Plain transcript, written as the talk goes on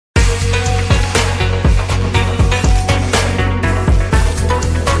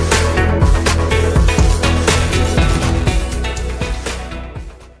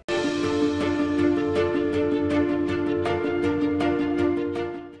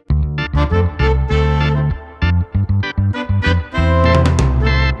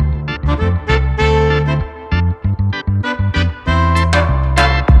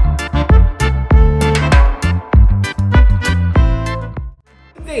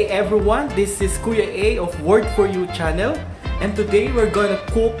Hey everyone, this is Kuya A of Word For You channel, and today we're gonna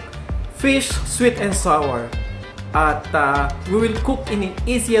cook fish sweet and sour. At we will cook in the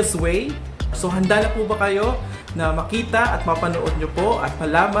easiest way. So handa na po ba kayo na makita at mapanood nyo po at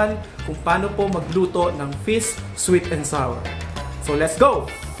malaman kung paano po magluto ng fish sweet and sour? So let's go!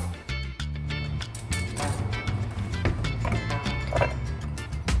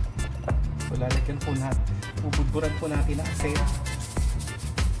 So lalagyan po natin, bubudburan po natin ang asin.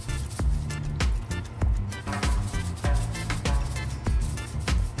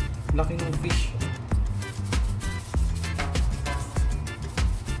 Laki ng fish.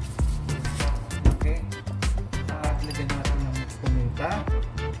 Okay. Lagyan natin ng paminta,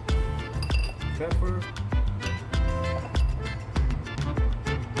 pepper,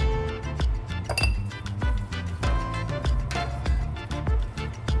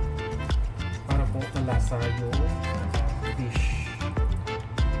 para po malasa yung fish.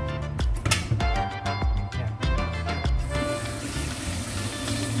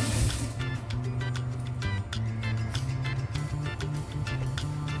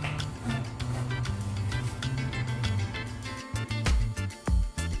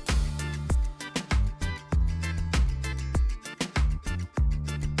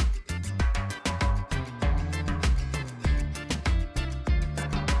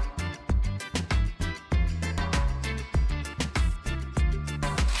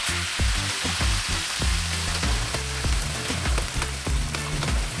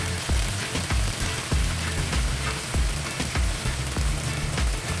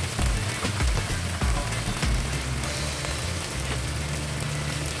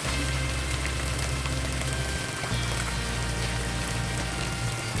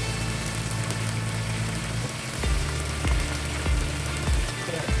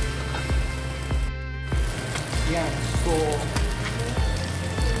 Yan, so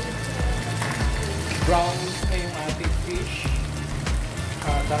brown na yung ating fish.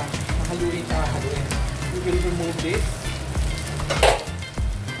 Haluin. We will remove this.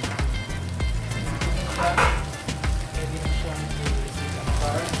 Pwede na siyang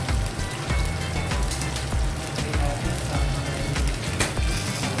i-star.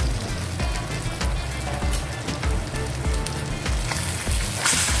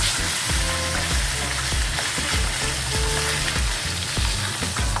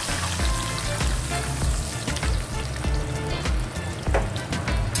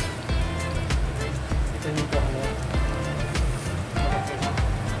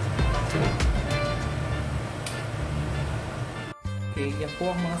 Okay, yan po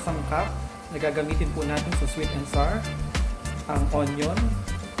ang mga sangkap na gagamitin po natin sa sweet and sour. Ang onion,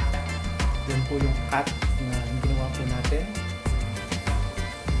 yan po yung cut na ginawa po natin.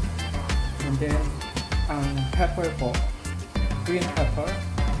 And then, ang pepper po, green pepper.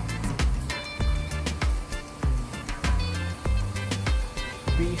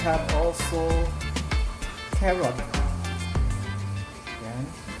 We have also carrot. Yan.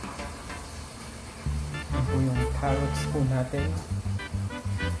 Yan po yung carrots po natin.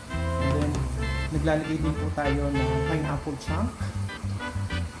 And then, naglalagay din po tayo ng pineapple chunk.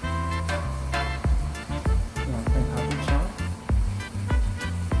 Yan, pineapple chunk.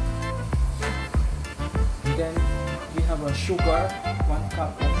 And then, we have a sugar, 1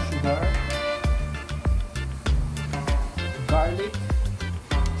 cup of sugar. Garlic.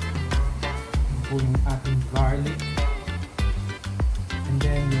 Yung ating garlic, and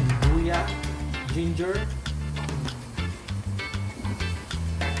then yung luya, ginger,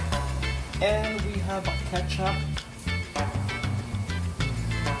 and we have a ketchup,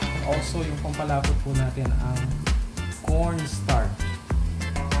 and also yung pampalapot po natin ang cornstarch.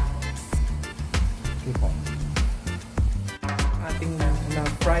 Okay po. Ating na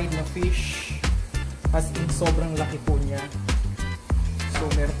fried na fish, as in sobrang laki po niya.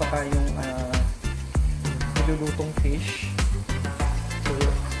 So meron pa tayong nilulutong fish. So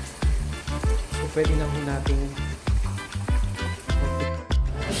pwede na natin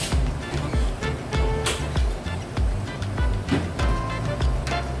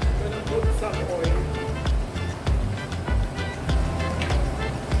put some oil.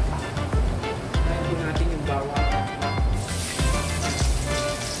 Lagyan natin yung bawang.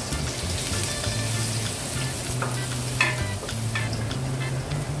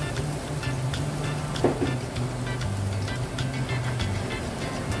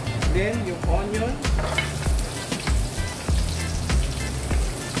 Then, yung onion.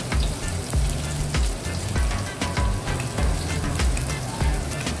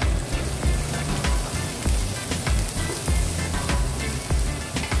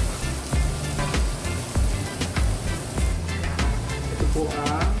 Ito po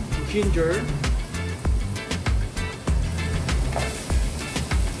ang ginger.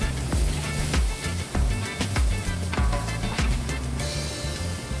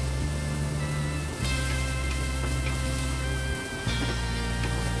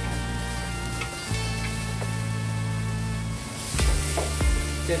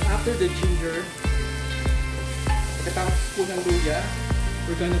 Then after the ginger, pagkatapos po ng luya,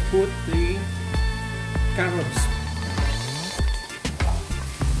 we're gonna put the carrots.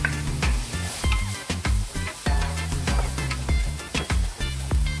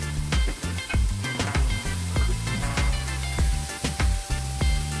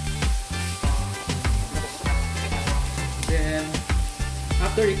 Then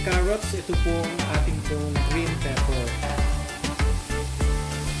after the carrots, ito po ang ating pong green pepper.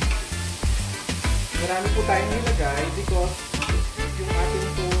 Marami po tayong nilagay because yung ating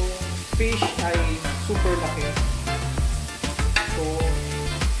pong fish ay super laki. So,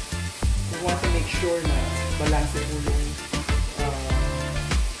 we want to make sure na balance po yung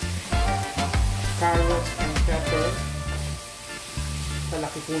carrots and pepper sa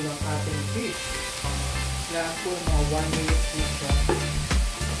laki po ng ating fish. Kailangan po mga 1 minute po siya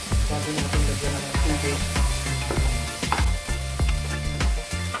bago natin lagyan ng tubig.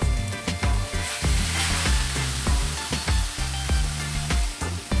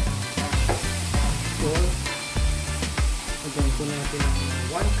 Lagyan po natin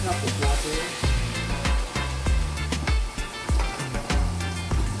 1 cup of water.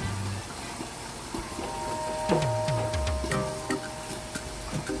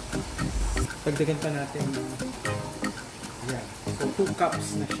 Pagdagan pa natin yan. So 2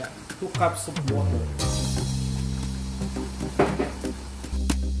 cups na siya. 2 cups of water.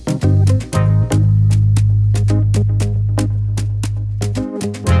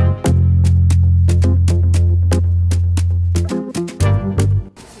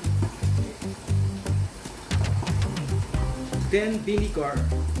 Then vinegar.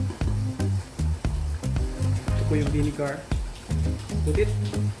 Ito po yung vinegar. Put it.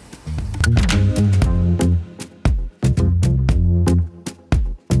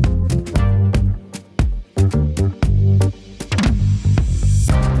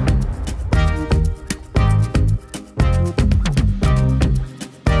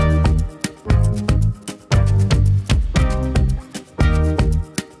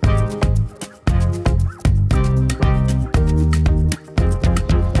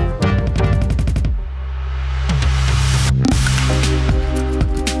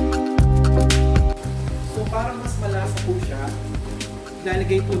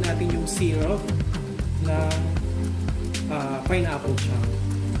 Lalagay po natin yung syrup ng pineapple siya.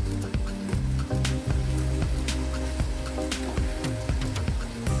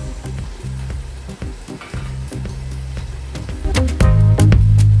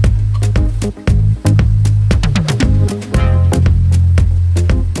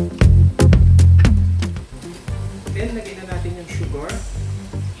 Then lagay na natin yung sugar.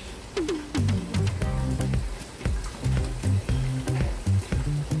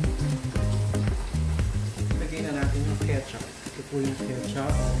 Ketchup. Ito po yung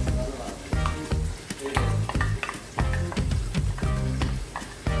ketchup.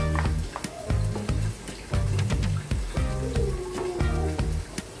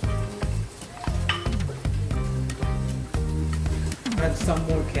 Add some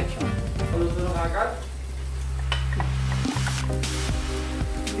more ketchup. Paluto na agad?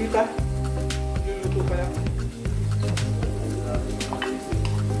 Hindi pa? Luluto pa lang.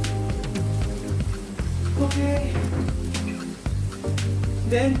 Okay.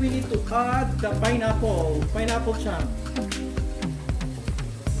 Then we need to add the pineapple chunk.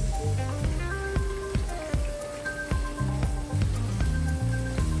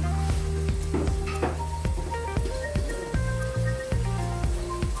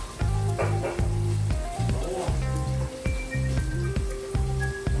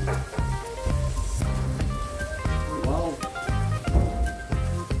 Wow.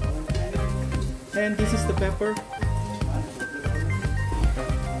 And this is the pepper.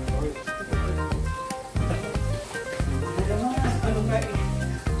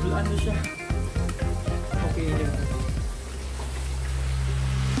 Ano siya? Okay, yan.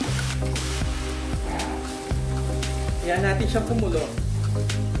 Yan natin siyang kumulo.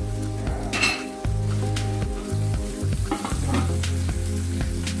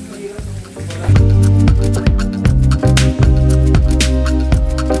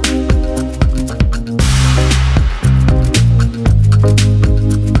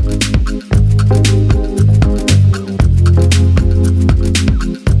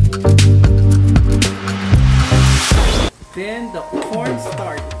 Then the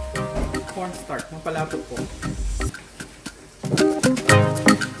cornstarch. cornstarch, ng palabok po.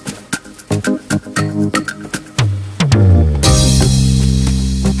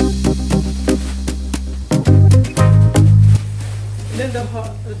 And then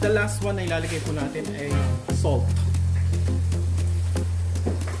the last one na ilalagay po natin ay salt.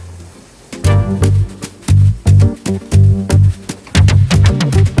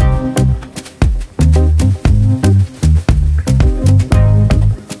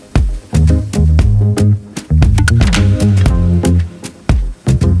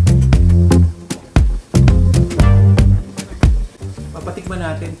 Papatikman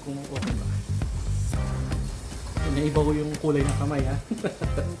natin kung okay ba. Naiba ko yung kulay ng kamay, ha?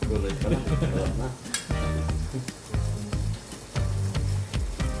 Kulay pa lang.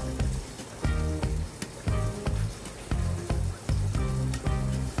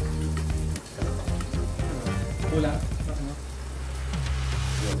 Pula.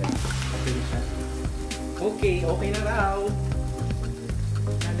 Okay, okay na raw.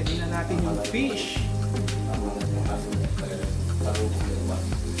 Lagyan na natin yung fish.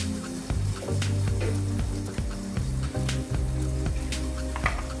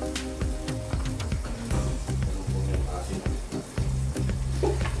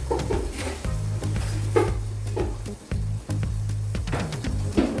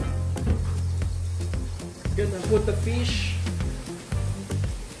 Gonna put the fish